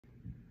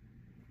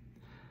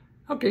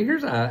Okay,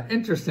 here's an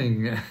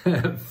interesting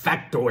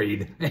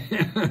factoid.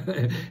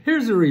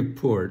 Here's a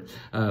report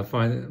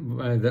by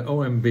the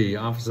OMB,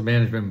 Office of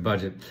Management and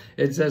Budget.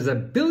 It says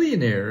that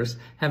billionaires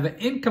have an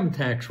income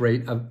tax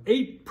rate of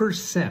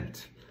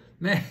 8%.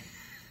 Man,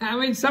 I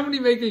mean, somebody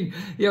making,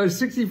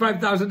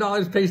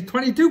 $65,000 pays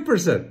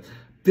 22%.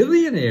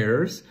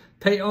 Billionaires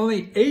pay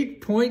only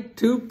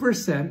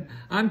 8.2%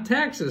 on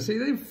taxes. See,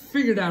 they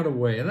figured out a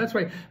way. And that's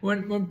why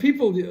when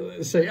people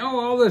say, oh,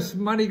 all this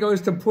money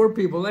goes to poor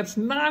people, that's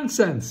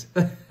nonsense.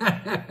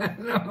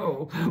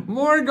 No,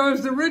 more goes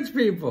to rich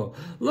people.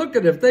 Look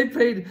at it. If they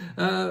paid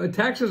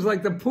taxes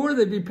like the poor,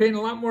 they'd be paying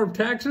a lot more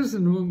taxes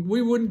and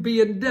we wouldn't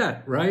be in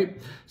debt,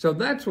 right? So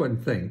that's one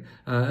thing.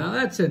 Now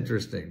that's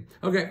interesting.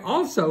 Okay,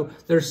 also,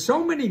 there's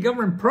so many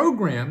government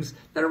programs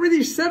that are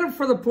really set up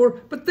for the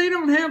poor, but they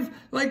don't have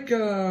like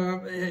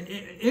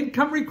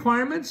income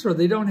requirements, or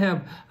they don't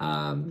have,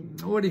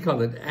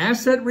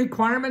 asset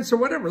requirements or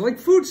whatever, like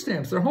food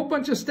stamps. There are a whole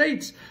bunch of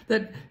states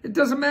that it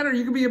doesn't matter.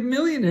 You can be a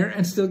millionaire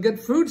and still get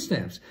food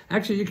stamps.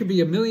 Actually, you could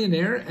be a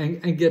millionaire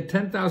and get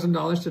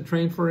 $10,000 to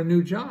train for a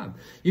new job.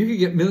 You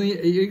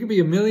could be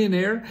a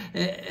millionaire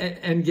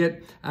and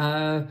get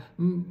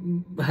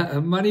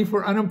money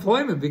for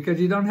unemployment because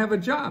you don't have a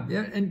job.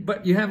 Yeah,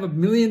 but you have $1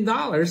 million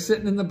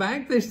sitting in the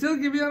bank, they still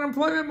give you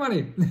unemployment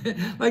money.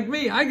 Like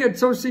me, I get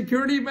Social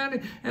Security money,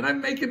 and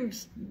I'm making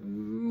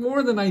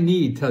more than I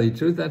need, tell you the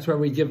truth. That's why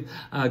we give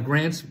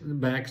grants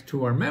back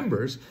to our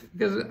members,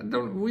 because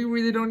we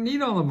really don't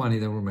need all the money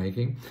that we're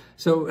making.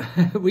 So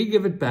we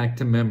give it back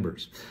to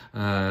members.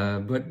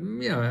 But,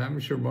 I'm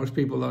sure most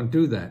people don't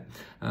do that.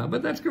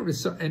 But that's good.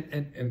 So,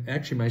 and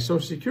actually, my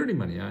Social Security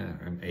money,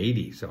 I'm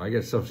 80, so I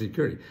get Social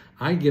Security.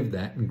 I give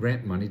that and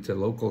grant money to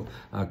local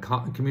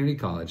community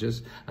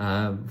colleges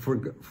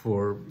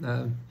for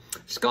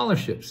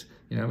scholarships.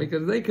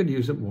 Because they could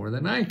use it more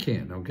than I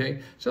can,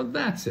 okay? So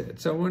that's it.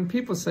 So when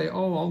people say,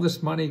 oh, all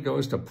this money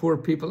goes to poor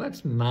people,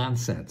 that's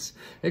nonsense.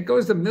 It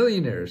goes to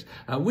millionaires.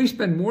 We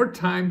spend more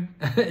time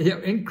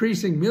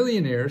increasing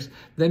millionaires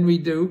than we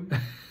do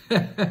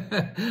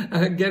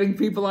getting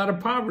people out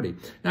of poverty.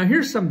 Now,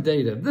 here's some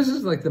data. This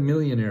is like the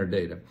millionaire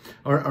data.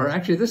 Or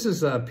actually, this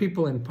is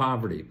people in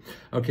poverty.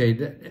 Okay,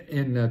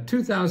 in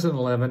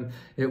 2011,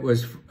 it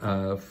was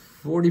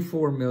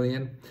 44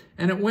 million,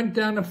 and it went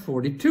down to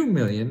 42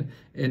 million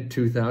in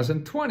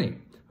 2020.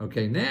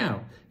 Okay,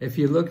 now, if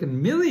you look at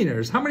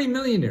millionaires, how many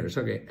millionaires?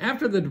 Okay,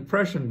 after the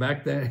Depression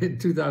back then in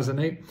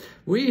 2008,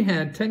 we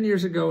had 10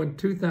 years ago in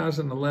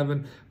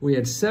 2011, we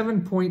had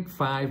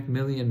 7.5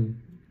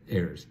 million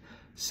heirs.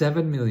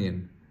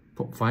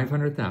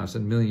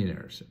 7,500,000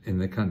 millionaires in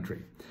the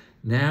country.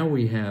 Now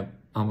we have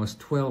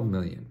almost 12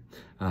 million,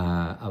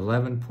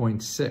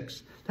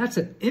 11.6. That's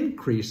an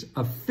increase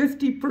of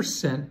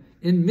 50%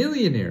 in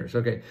millionaires.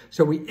 Okay,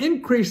 so we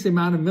increased the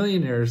amount of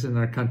millionaires in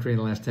our country in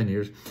the last 10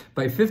 years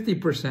by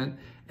 50%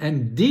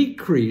 and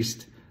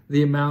decreased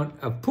the amount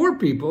of poor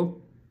people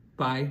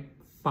by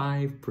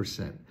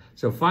 5%.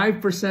 So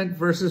 5%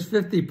 versus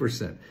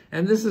 50%.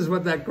 And this is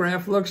what that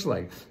graph looks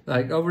like.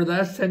 Like over the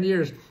last 10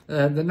 years,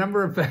 the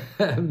number of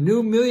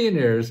new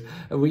millionaires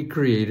we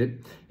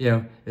created,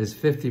 is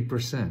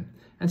 50%.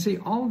 And see,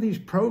 all these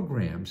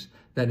programs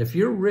that if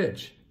you're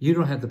rich, you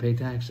don't have to pay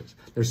taxes.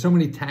 There's so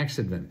many tax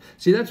advantages.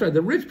 See, that's right.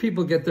 The rich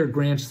people get their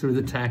grants through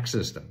the tax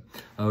system.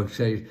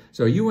 Okay,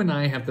 so you and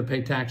I have to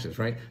pay taxes,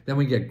 right? Then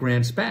we get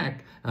grants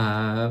back,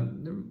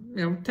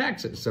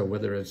 taxes. So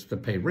whether it's to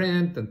pay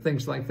rent and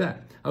things like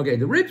that. Okay,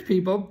 the rich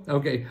people,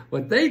 okay,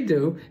 what they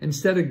do,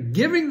 instead of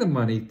giving the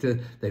money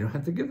they don't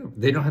have to give them.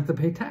 They don't have to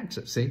pay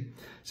taxes, see?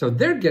 So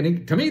they're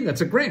getting, to me,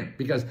 that's a grant,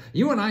 because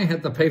you and I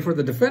have to pay for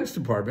the Defense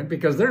Department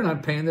because they're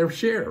not paying their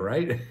share,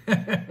 right?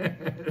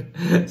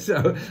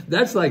 So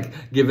that's like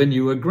giving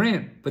you a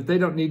grant, but they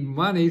don't need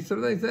money, so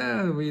they say,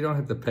 well, you don't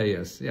have to pay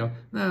us. No,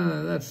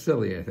 that's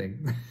silly, I think.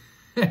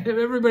 If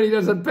everybody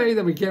doesn't pay,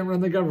 then we can't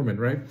run the government,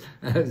 right?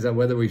 So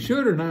whether we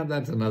should or not,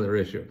 that's another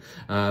issue.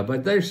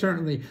 But they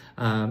certainly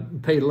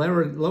pay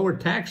lower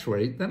tax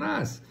rate than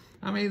us.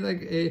 I mean, like,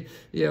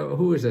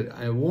 who is it?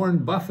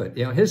 Warren Buffett.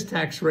 His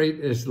tax rate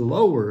is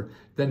lower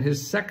than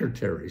his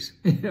secretaries.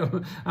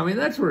 I mean,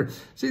 that's where,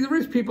 see, the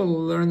rich people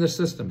learn the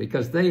system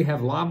because they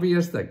have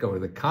lobbyists that go to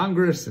the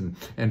Congress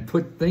and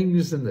put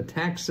things in the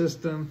tax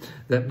system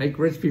that make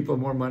rich people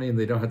more money and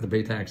they don't have to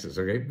pay taxes,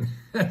 okay?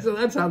 So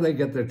that's how they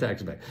get their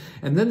tax back.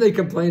 And then they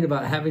complain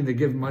about having to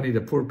give money to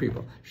poor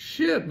people.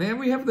 Shit, man,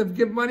 we have to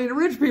give money to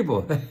rich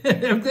people.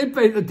 If they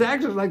pay the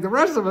taxes like the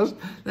rest of us,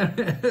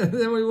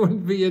 then we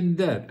wouldn't be in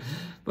debt.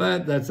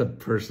 But that's a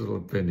personal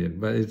opinion.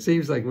 But it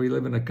seems like we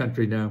live in a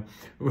country now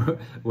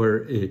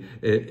where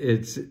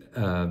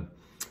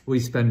we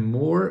spend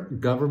more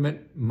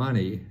government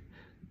money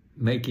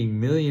making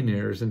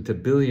millionaires into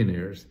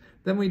billionaires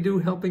than we do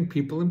helping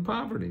people in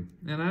poverty.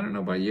 And I don't know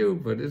about you,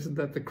 but isn't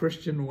that the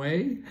Christian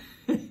way?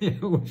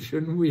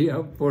 Shouldn't we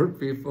help poor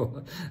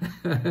people?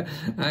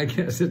 I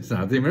guess it's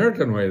not the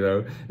American way,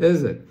 though,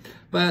 is it?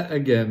 But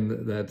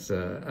again, that's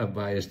a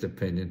biased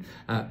opinion.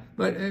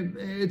 But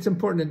it's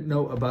important to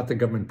know about the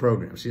government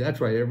program. See, that's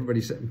why everybody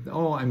said,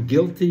 oh, I'm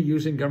guilty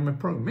using government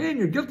program. Man,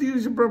 you're guilty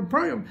using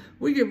program.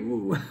 We're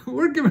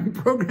giving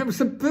programs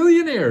to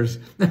billionaires.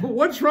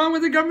 What's wrong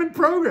with the government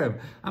program?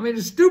 I mean,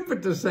 it's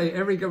stupid to say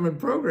every government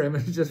program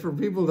is just for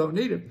people who don't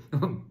need it.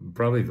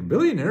 Probably for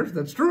billionaires,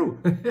 that's true.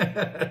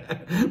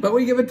 But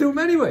we give it to them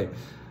anyway.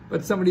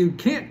 But somebody who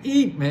can't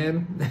eat,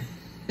 man,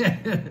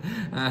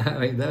 I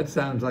mean, that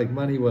sounds like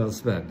money well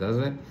spent,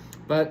 doesn't it?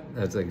 But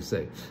as I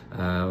say,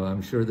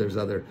 I'm sure there's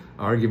other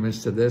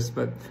arguments to this,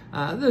 but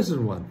this is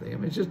one thing. I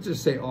mean, just to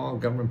say all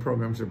government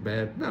programs are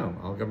bad. No,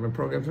 all government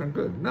programs aren't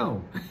good.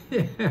 No.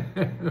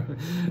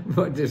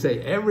 But to say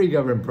every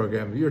government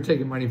program, if you're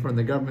taking money from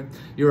the government,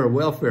 you're a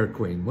welfare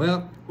queen.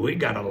 Well, we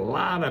got a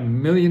lot of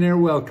millionaire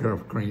welfare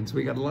queens.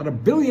 We got a lot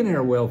of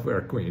billionaire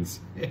welfare queens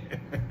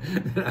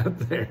out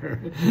there.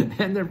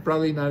 And they're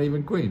probably not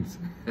even queens.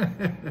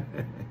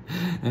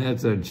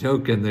 That's a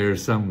joke in there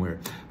somewhere.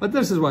 But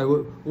this is why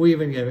we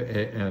even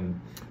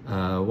give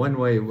one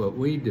way what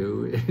we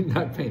do,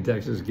 not paying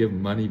taxes, give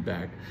money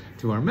back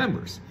to our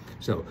members.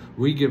 So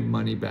we give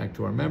money back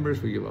to our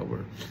members. We give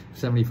over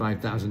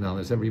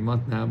 $75,000 every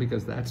month now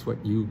because that's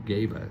what you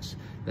gave us.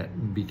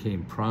 That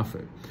became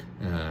profit.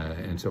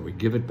 And so we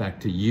give it back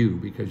to you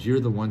because you're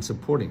the one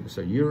supporting.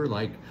 So you're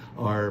like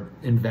our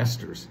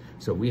investors.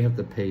 So we have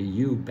to pay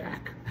you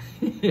back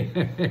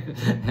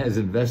as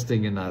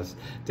investing in us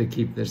to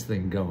keep this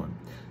thing going.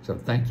 So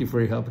thank you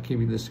for your help in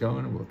keeping this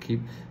going, and we'll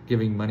keep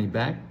giving money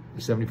back,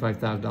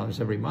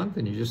 $75,000 every month,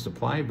 and you just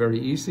apply, very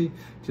easy,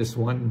 just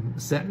one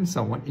sentence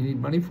on what you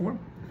need money for,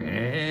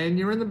 and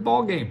you're in the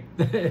ball game.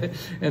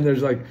 And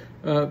there's like,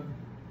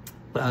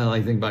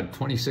 I think about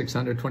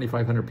 2,600,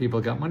 2,500 people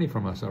got money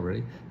from us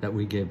already that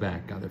we gave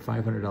back, either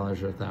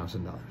 $500 or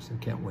 $1,000, and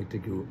can't wait to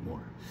do it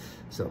more.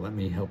 So let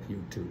me help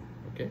you too,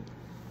 okay?